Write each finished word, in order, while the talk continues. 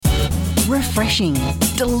refreshing,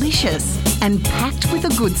 delicious and packed with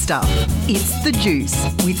the good stuff. It's The Juice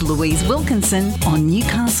with Louise Wilkinson on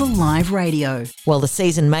Newcastle Live Radio. Well, the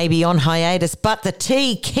season may be on hiatus, but the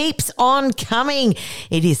tea keeps on coming.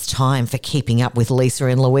 It is time for Keeping Up with Lisa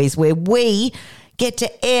and Louise, where we get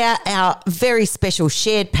to air our very special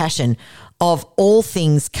shared passion of all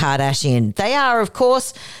things Kardashian. They are, of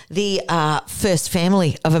course, the first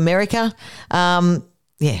family of America.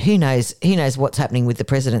 Who knows what's happening with the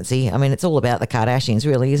presidency. I mean, it's all about the Kardashians,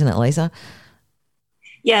 really, isn't it, Lisa?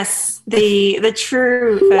 Yes, the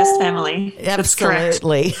true first family.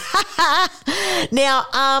 Absolutely. Now,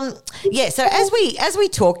 so as we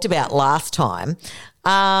talked about last time,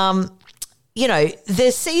 the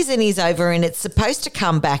season is over and it's supposed to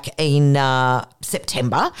come back in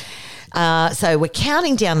September. So we're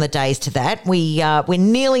counting down the days to that. We're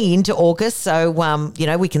nearly into August, so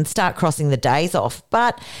we can start crossing the days off.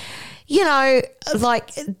 But they're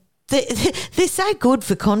so good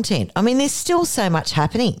for content. I mean, there's still so much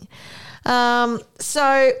happening. Where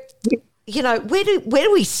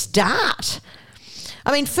do we start?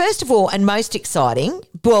 I mean, first of all, and most exciting,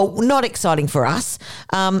 well, not exciting for us,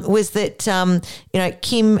 was that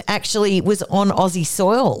Kim actually was on Aussie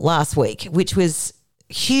soil last week, which was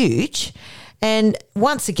huge. And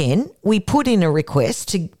once again, we put in a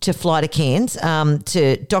request to fly to Cairns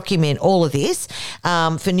to document all of this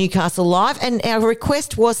for Newcastle Live, and our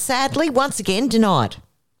request was sadly once again denied.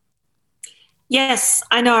 Yes,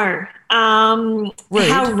 I know. Rude.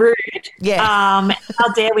 How rude. Yeah.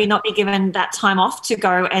 How dare we not be given that time off to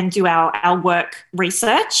go and do our work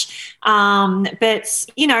research. But,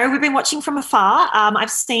 we've been watching from afar.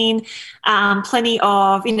 I've seen plenty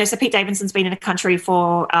of, so Pete Davidson's been in the country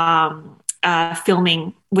for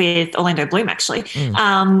filming with Orlando Bloom, actually.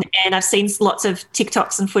 And I've seen lots of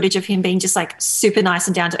TikToks and footage of him being just like super nice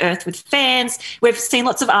and down to earth with fans. We've seen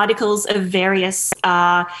lots of articles of various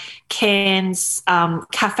Cairns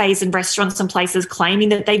cafes and restaurants and places claiming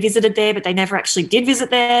that they visited there, but they never actually did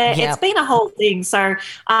visit there. Yep. It's been a whole thing. So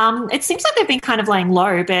it seems like they've been kind of laying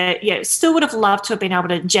low, but still would have loved to have been able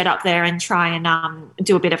to jet up there and try and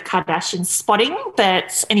do a bit of Kardashian spotting.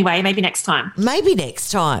 But anyway, maybe next time. Maybe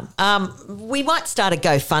next time. We might start a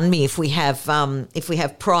GoFundMe if we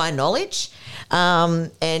have prior knowledge,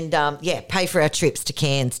 pay for our trips to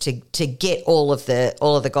Cairns to get all of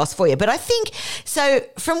the goss for you. But I think so.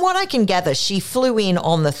 From what I can gather, she flew in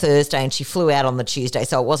on the Thursday and she flew out on the Tuesday,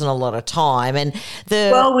 so it wasn't a lot of time. And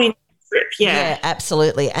trip, yeah,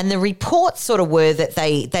 absolutely. And the reports sort of were that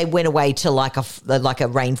they went away to like a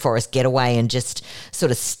rainforest getaway and just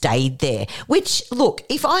sort of stayed there. Which, look,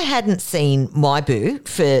 if I hadn't seen my boo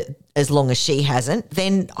for as long as she hasn't,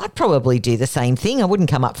 then I'd probably do the same thing. I wouldn't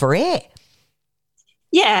come up for air.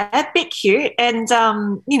 Yeah, a bit cute. And,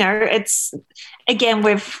 it's, again,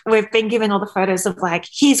 we've been given all the photos of like,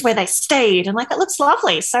 here's where they stayed. And like, it looks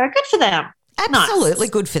lovely. So good for them. Absolutely Nice.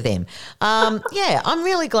 Good for them. I'm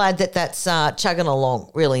really glad that that's chugging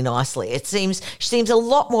along really nicely. She seems a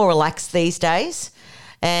lot more relaxed these days.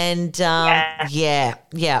 And, yeah.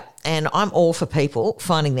 And I'm all for people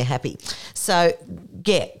finding they're happy. So,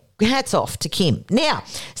 yeah, hats off to Kim. Now,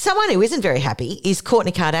 someone who isn't very happy is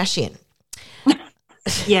Kourtney Kardashian.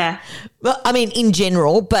 Yeah. Well, I mean, in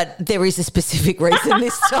general, but there is a specific reason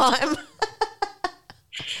this time.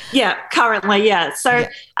 Yeah, currently, yeah. So,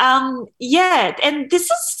 and this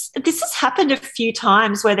has happened a few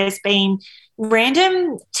times where there's been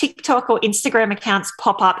random TikTok or Instagram accounts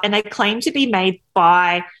pop up and they claim to be made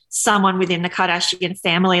by someone within the Kardashian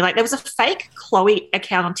family. Like there was a fake Khloe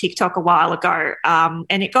account on TikTok a while ago,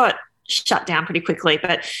 and it got shut down pretty quickly.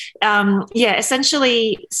 But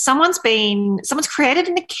essentially someone's created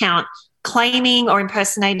an account claiming or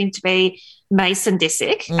impersonating to be Mason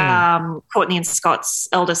Disick, Kourtney and Scott's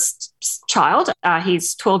eldest child.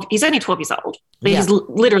 He's only 12 years old, but he's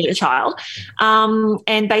literally a child.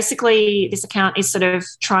 And basically this account is sort of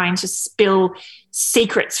trying to spill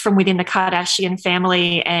secrets from within the Kardashian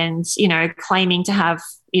family and, claiming to have,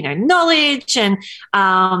 knowledge. And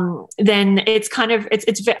then it's kind of,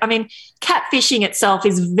 catfishing itself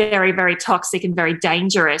is very, very toxic and very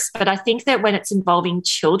dangerous. But I think that when it's involving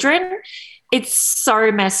children, it's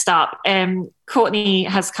so messed up. And Kourtney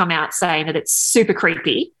has come out saying that it's super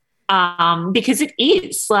creepy because it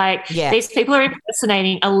is. These people are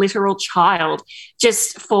impersonating a literal child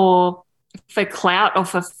just for clout or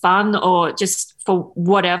for fun or just for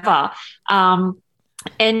whatever.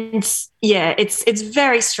 It's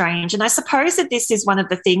very strange. And I suppose that this is one of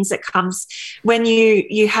the things that comes when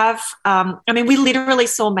you have we literally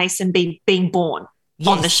saw Mason being born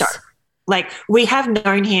on the show. Like we have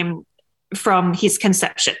known him from his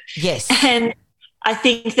conception. Yes. And I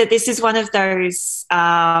think that this is one of those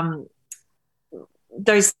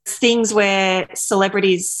things where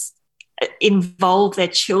celebrities involve their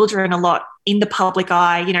children a lot in the public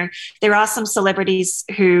eye. You know, there are some celebrities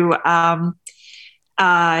who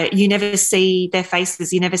you never see their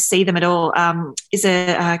faces, you never see them at all. Is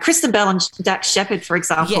a Kristen Bell and Dax Shepard, for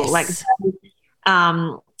example. Yes. Like,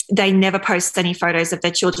 they never post any photos of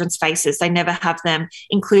their children's faces. They never have them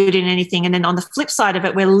included in anything. And then on the flip side of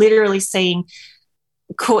it, we're literally seeing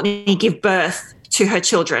Kourtney give birth to her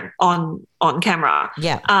children on camera.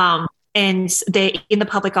 Yeah. And they're in the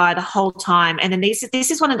public eye the whole time. And then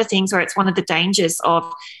this is one of the things where it's one of the dangers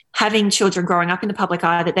of having children growing up in the public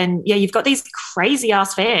eye, that then, you've got these crazy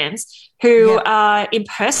ass fans who are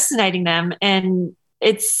impersonating them. And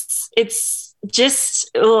it's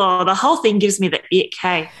just, the whole thing gives me the ick,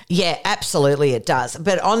 hey? Yeah, absolutely it does.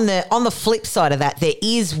 But on the flip side of that, there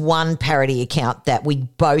is one parody account that we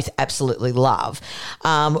both absolutely love,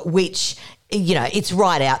 which, you know, it's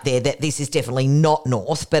right out there that this is definitely not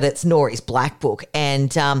North, but it's Nori's Black Book. And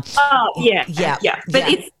But so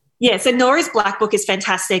Nori's Black Book is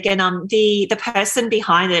fantastic. And the person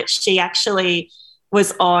behind it, she actually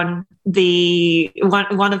was on the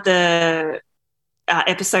one of the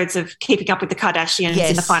episodes of Keeping Up with the Kardashians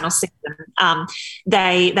in the final season.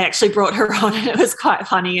 They actually brought her on, and it was quite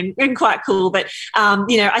funny and quite cool. But,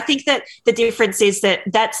 you know, I think that the difference is that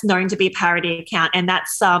that's known to be a parody account, and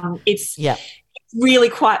that's it's really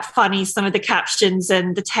quite funny, some of the captions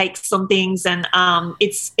and the takes on things, and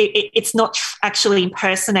it's not actually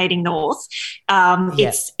impersonating North.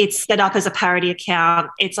 It's set up as a parody account.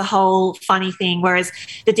 It's a whole funny thing, whereas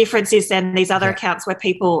the difference is then these other accounts where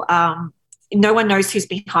people no one knows who's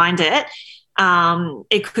behind it.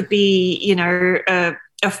 It could be, you know, a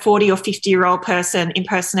 40 or 50-year-old person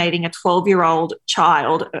impersonating a 12-year-old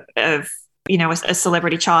child of, you know, a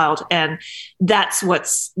celebrity child, and that's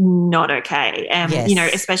what's not okay. And, you know,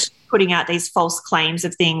 especially putting out these false claims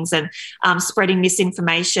of things and spreading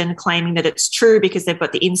misinformation, claiming that it's true because they've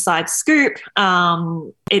got the inside scoop.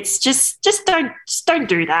 It's just don't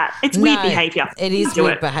do that. It's weird behaviour. It is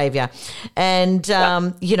weird behaviour. And,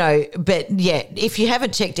 you know, but, if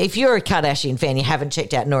you're a Kardashian fan, you haven't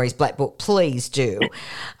checked out Nori's Black Book, please do.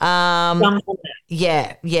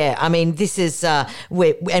 Yeah. I mean, this is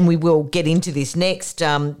and we will get into this next.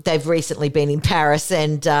 They've recently been in Paris,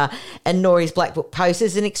 and Nori's Black Book post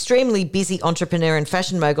is an extremely busy entrepreneur and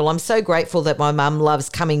fashion mogul. I'm so grateful that my mum loves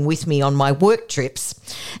coming with me on my work trips,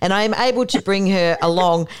 and I am able to bring her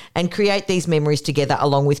along and create these memories together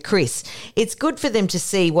along with Kris. It's good for them to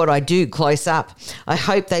see what I do close up. I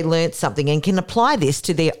hope they learnt something and can apply this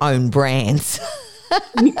to their own brands.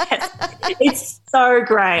 Yes, it's so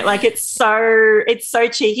great. Like, it's so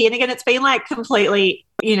cheeky. And again, it's been like completely,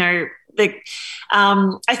 you know,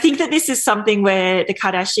 I think that this is something where the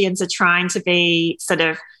Kardashians are trying to be sort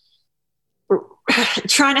of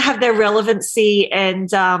trying to have their relevancy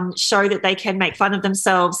and show that they can make fun of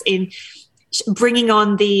themselves in bringing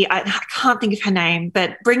on I can't think of her name,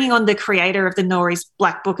 but bringing on the creator of the Nori's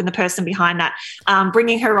Black Book and the person behind that,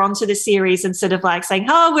 bringing her onto the series and sort of like saying,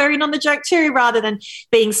 oh, we're in on the joke too, rather than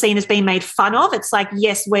being seen as being made fun of. It's like,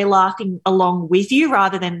 yes, we're laughing along with you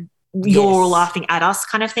rather than you're laughing at us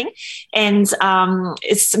kind of thing. And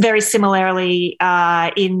it's very similarly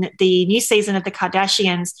in the new season of the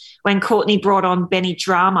Kardashians when Kourtney brought on Benny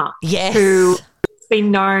Drama, who been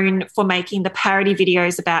known for making the parody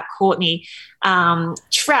videos about Kourtney,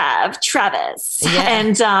 Travis.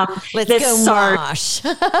 And let's go Marsh.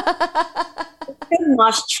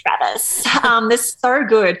 Marsh Travis. They're so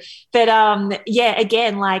good. But,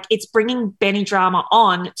 again, like, it's bringing Benny Drama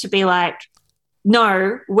on to be like,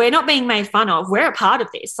 no, we're not being made fun of. We're a part of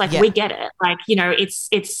this. Like, we get it. Like, you know, it's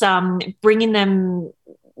bringing them,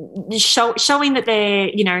 showing that they're,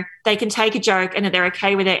 you know, they can take a joke and that they're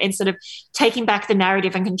okay with it, and sort of taking back the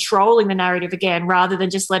narrative and controlling the narrative again, rather than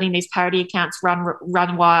just letting these parody accounts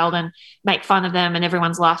run wild and make fun of them and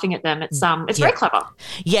everyone's laughing at them. It's very clever.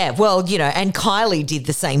 Yeah, well, you know, and Kylie did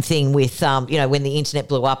the same thing with you know, when the internet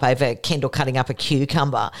blew up over Kendall cutting up a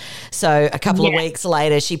cucumber. So a couple of weeks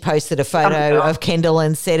later, she posted a photo of Kendall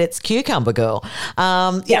and said it's Cucumber Girl.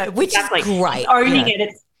 You know, which is great. Owning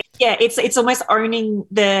it. It's almost owning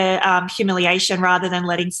the humiliation rather than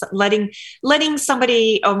letting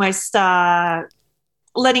somebody almost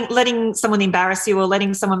letting someone embarrass you or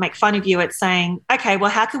letting someone make fun of you. It's saying, okay,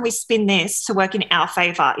 well, how can we spin this to work in our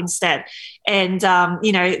favour instead? And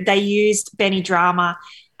you know, they used Benny Drama.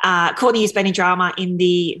 Kourtney used Benny Drama in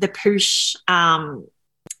the Poosh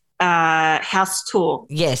house tour.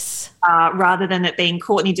 Yes. Rather than it being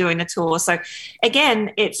Kourtney doing the tour. So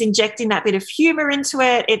again, it's injecting that bit of humor into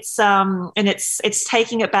it. It's and it's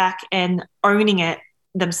taking it back and owning it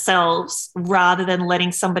themselves rather than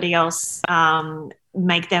letting somebody else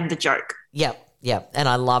make them the joke. Yep. And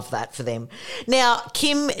I love that for them. Now,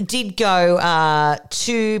 Kim did go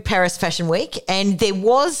to Paris Fashion Week, and there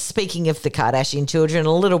was, speaking of the Kardashian children,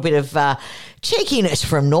 a little bit of cheekiness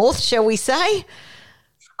from North, shall we say?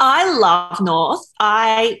 I love North.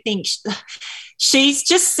 I think she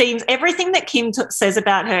just seems, everything that Kim says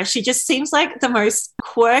about her, she just seems like the most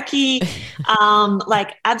quirky,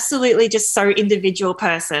 like absolutely just so individual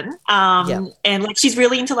person. And like she's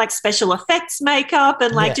really into like special effects makeup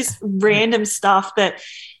and like just random stuff that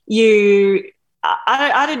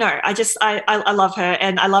I don't know. I love her,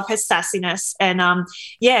 and I love her sassiness. And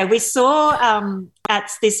we saw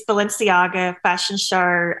at this Balenciaga fashion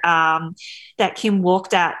show that Kim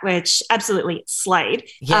walked at, which absolutely slayed.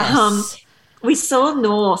 Yes. We saw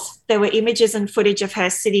North. There were images and footage of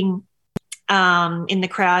her sitting in the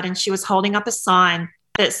crowd, and she was holding up a sign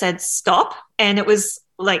that said "Stop," and it was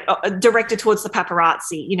like directed towards the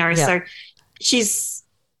paparazzi. You know, so she's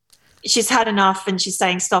had enough, and she's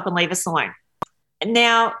saying, "Stop and leave us alone."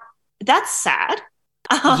 Now, that's sad.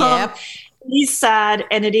 It is sad,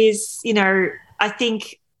 and it is, you know, I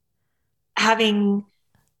think having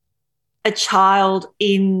a child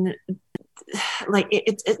in, like,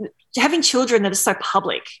 having children that are so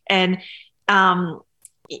public, and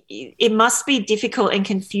it must be difficult and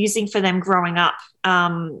confusing for them growing up,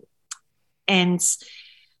 and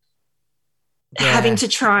having to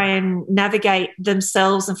try and navigate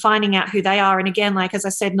themselves and finding out who they are. And again, like, as I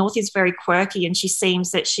said, North is very quirky, and she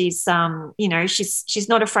seems that she's, you know, she's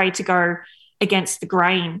not afraid to go against the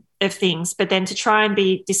grain of things, but then to try and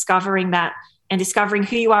be discovering that and discovering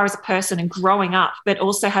who you are as a person and growing up, but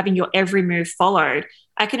also having your every move followed.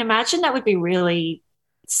 I can imagine that would be really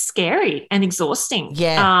scary and exhausting.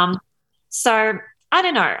 Yeah. So I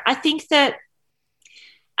don't know. I think that,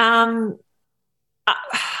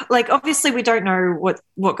 like, obviously we don't know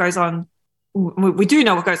what goes on. We do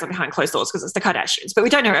know what goes on behind closed doors because it's the Kardashians, but we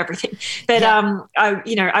don't know everything. But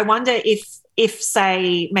I wonder if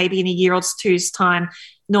say maybe in a year or two's time,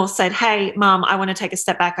 North said, "Hey, Mum, I want to take a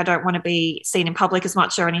step back. I don't want to be seen in public as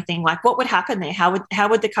much or anything." Like, what would happen there? How would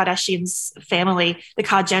the Kardashians family, the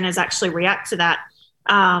Kardashians, actually react to that?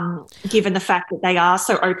 Given the fact that they are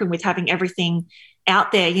so open with having everything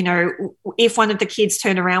out there, you know, if one of the kids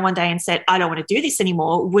turned around one day and said, "I don't want to do this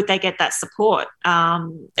anymore," would they get that support? I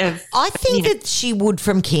think that she would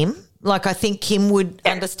from Kim. Like, I think Kim would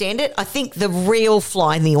understand it. I think the real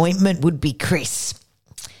fly in the ointment would be Kris.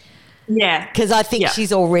 Yeah, because I think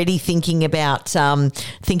she's already thinking about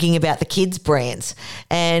the kids' brands,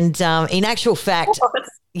 and in actual fact.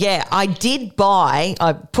 Yeah, I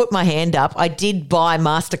put my hand up. I did buy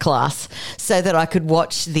Masterclass so that I could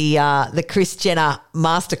watch the Kris Jenner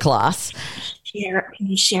Masterclass. Can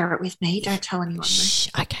you share it with me? Don't tell anyone. Shh,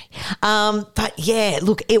 okay. But yeah,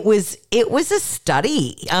 look, it was a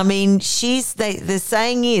study. I mean, the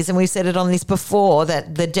saying is, and we've said it on this before,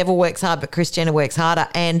 that the devil works hard, but Kris Jenner works harder.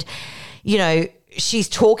 And, you know, she's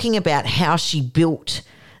talking about how she built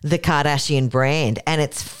the Kardashian brand, and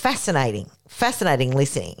it's fascinating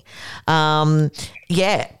listening.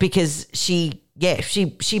 Because she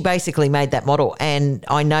basically made that model, and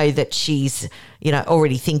I know that she's, you know,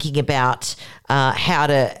 already thinking about how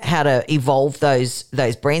to evolve those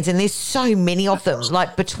brands, and there's so many of them,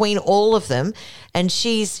 like between all of them, and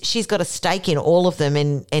she's got a stake in all of them,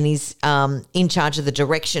 and is in charge of the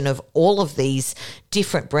direction of all of these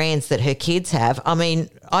different brands that her kids have. I mean,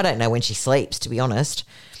 I don't know when she sleeps, to be honest.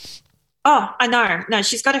 Oh, I know. No,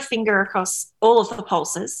 she's got a finger across all of the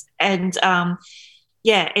pulses. And,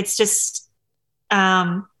 it's just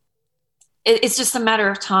it's just a matter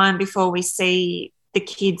of time before we see the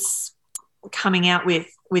kids coming out with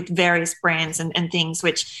various brands and things,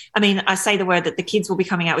 which, I mean, I say the word that the kids will be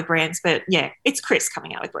coming out with brands, but, it's Kris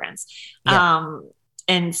coming out with brands. Yeah.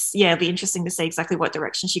 It'll be interesting to see exactly what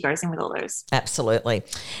direction she goes in with all those. Absolutely.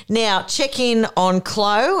 Now, check in on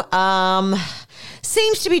Khloe.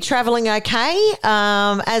 Seems to be travelling okay.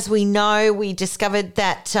 As we know, we discovered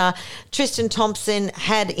that Tristan Thompson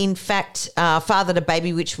had, in fact, fathered a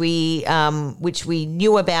baby, which we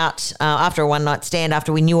knew about after a one-night stand,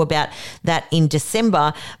 after we knew about that in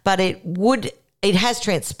December. But it has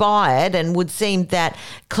transpired, and would seem that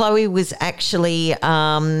Khloe was actually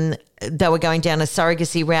they were going down a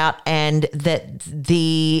surrogacy route, and that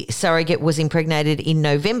the surrogate was impregnated in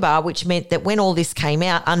November, which meant that when all this came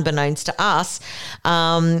out, unbeknownst to us,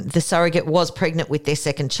 the surrogate was pregnant with their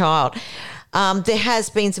second child. There has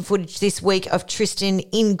been some footage this week of Tristan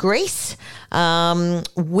in Greece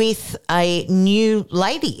with a new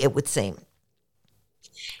lady, it would seem.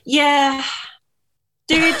 Yeah.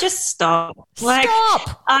 Dude, just stop.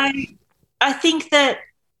 Stop. I think that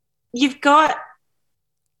you've got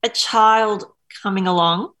a child coming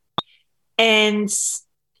along and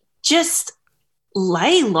just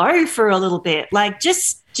lay low for a little bit. Like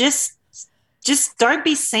just don't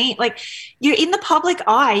be seen. Like, you're in the public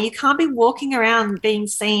eye. You can't be walking around being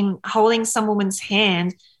seen holding some woman's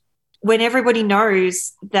hand when everybody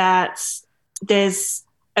knows that there's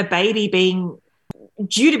a baby being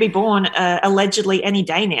due to be born allegedly any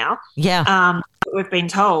day now. Yeah. We've been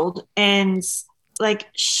told. And like,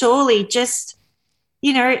 surely just,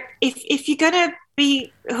 you know, if you're going to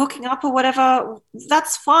be hooking up or whatever,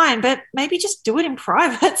 that's fine, but maybe just do it in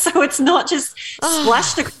private so it's not just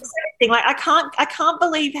splashed across everything. Like, I can't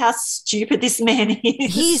believe how stupid this man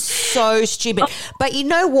is. He's so stupid. But you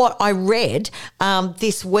know what I read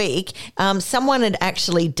this week? Someone had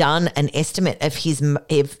actually done an estimate of his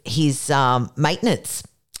maintenance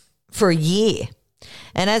for a year.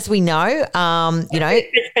 And as we know, you know,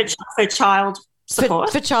 for child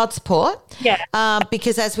support. For child support. Yeah.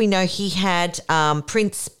 Because as we know, he had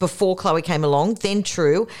Prince before Khloe came along, then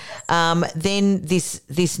True, then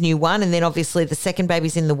this new one, and then obviously the second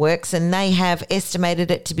baby's in the works, and they have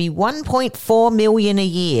estimated it to be $1.4 million a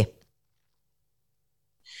year.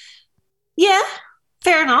 Yeah,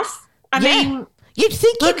 fair enough. I mean, you'd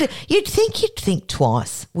think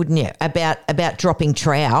twice, wouldn't you, about dropping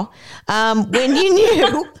trowel when you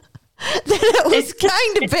knew that it was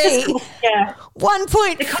going to be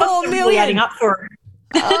 1.4 million. Adding up for it.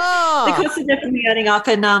 Oh. The costs are definitely adding up,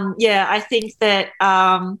 and I think that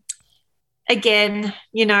again,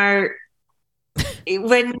 you know,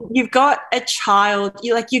 when you've got a child,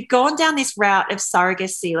 you've gone down this route of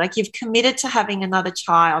surrogacy, like you've committed to having another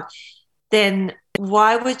child, then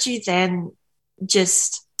why would you then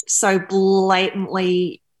just so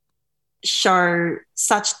blatantly show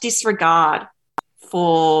such disregard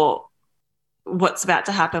for what's about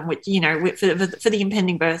to happen with, you know, for the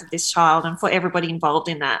impending birth of this child and for everybody involved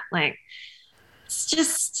in that? Like, it's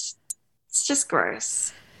just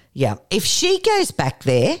gross. Yeah. If she goes back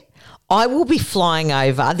there, I will be flying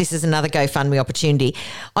over. This is another GoFundMe opportunity.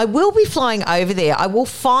 I will be flying over there. I will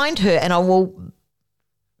find her and I will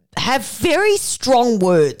have very strong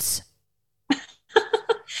words.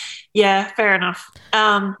 Yeah, fair enough.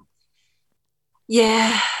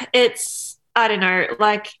 Yeah, it's, I don't know,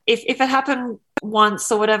 like if it happened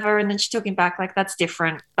once or whatever and then she took him back, like that's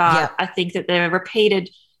different. But I think that the repeated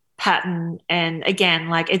pattern, and again,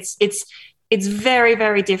 like it's very,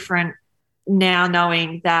 very different now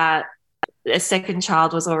knowing that a second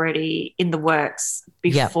child was already in the works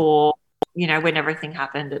before, you know, when everything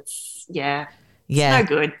happened. It's no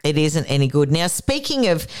good. It isn't any good. Now, speaking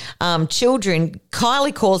of children,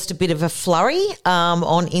 Kylie caused a bit of a flurry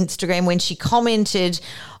on Instagram when she commented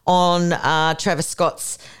on Travis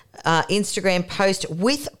Scott's Instagram post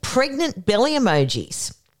with pregnant belly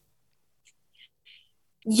emojis.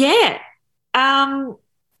 Yeah.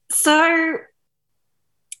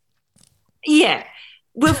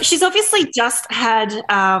 Well, she's obviously just had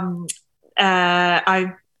I'm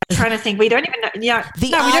trying to think. We don't even know. Yeah, we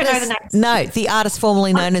don't know the name. No, the artist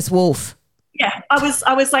formerly known as Wolf. Yeah, I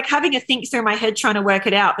was like having a think through my head trying to work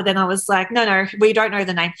it out, but then I was like, no, we don't know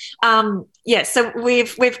the name. So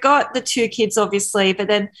we've got the two kids, obviously, but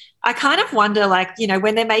then I kind of wonder, like, you know,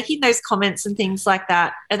 when they're making those comments and things like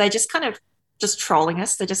that, are they just kind of just trolling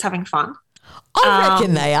us? They're just having fun. I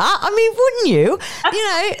reckon they are. I mean, wouldn't you? You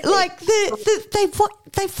know, like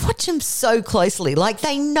they've watched them so closely. Like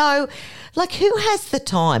they know, like who has the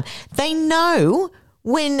time? They know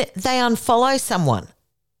when they unfollow someone.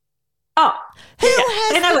 Oh, who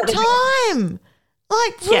has the time?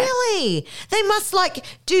 Like really? They must like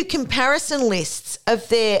do comparison lists of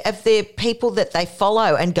their people that they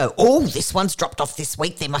follow and go, oh, this one's dropped off this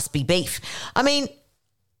week. There must be beef. I mean,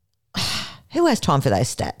 who has time for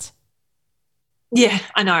those stats? Yeah,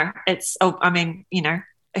 I know. I mean, you know,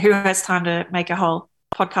 who has time to make a whole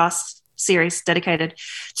podcast series dedicated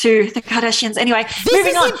to the Kardashians? Anyway,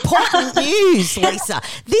 moving on. This is important news, Lisa.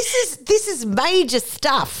 This is major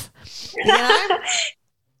stuff. You know?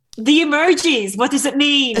 The emojis. What does it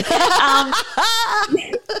mean?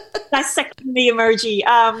 Dissecting the emoji.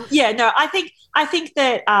 I think I think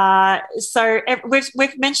that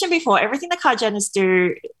we've mentioned before, everything the Kardashians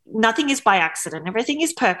do, nothing is by accident. Everything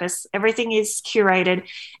is purpose. Everything is curated,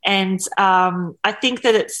 and I think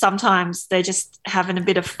that it's sometimes they're just having a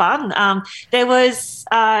bit of fun. There was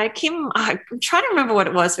Kim. I'm trying to remember what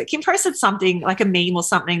it was, but Kim posted something like a meme or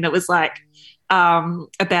something that was like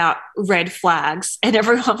about red flags, and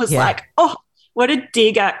everyone was like, "Oh, what a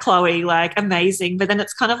dig at Khloe, like amazing." But then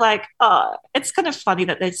it's kind of like, oh, it's kind of funny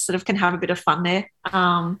that they sort of can have a bit of fun there.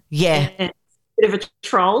 A bit of a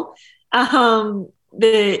troll.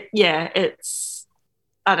 But yeah, it's,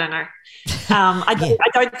 I don't know. I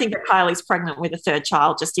don't think that Kylie's pregnant with a third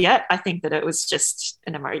child just yet. I think that it was just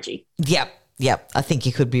an emoji. Yep, I think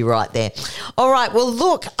you could be right there. All right, well,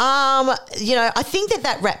 look, I think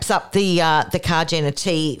that wraps up the Car Jenner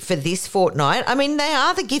tea for this fortnight. I mean, they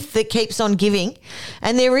are the gift that keeps on giving,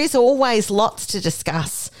 and there is always lots to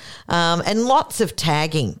discuss and lots of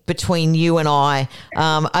tagging between you and I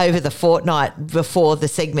over the fortnight before the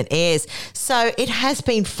segment airs. So it has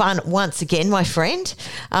been fun once again, my friend.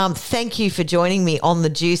 Thank you for joining me on The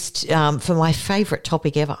Juice for my favourite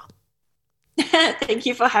topic ever. Thank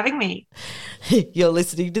you for having me. You're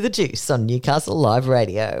listening to The Juice on Newcastle Live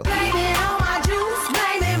Radio.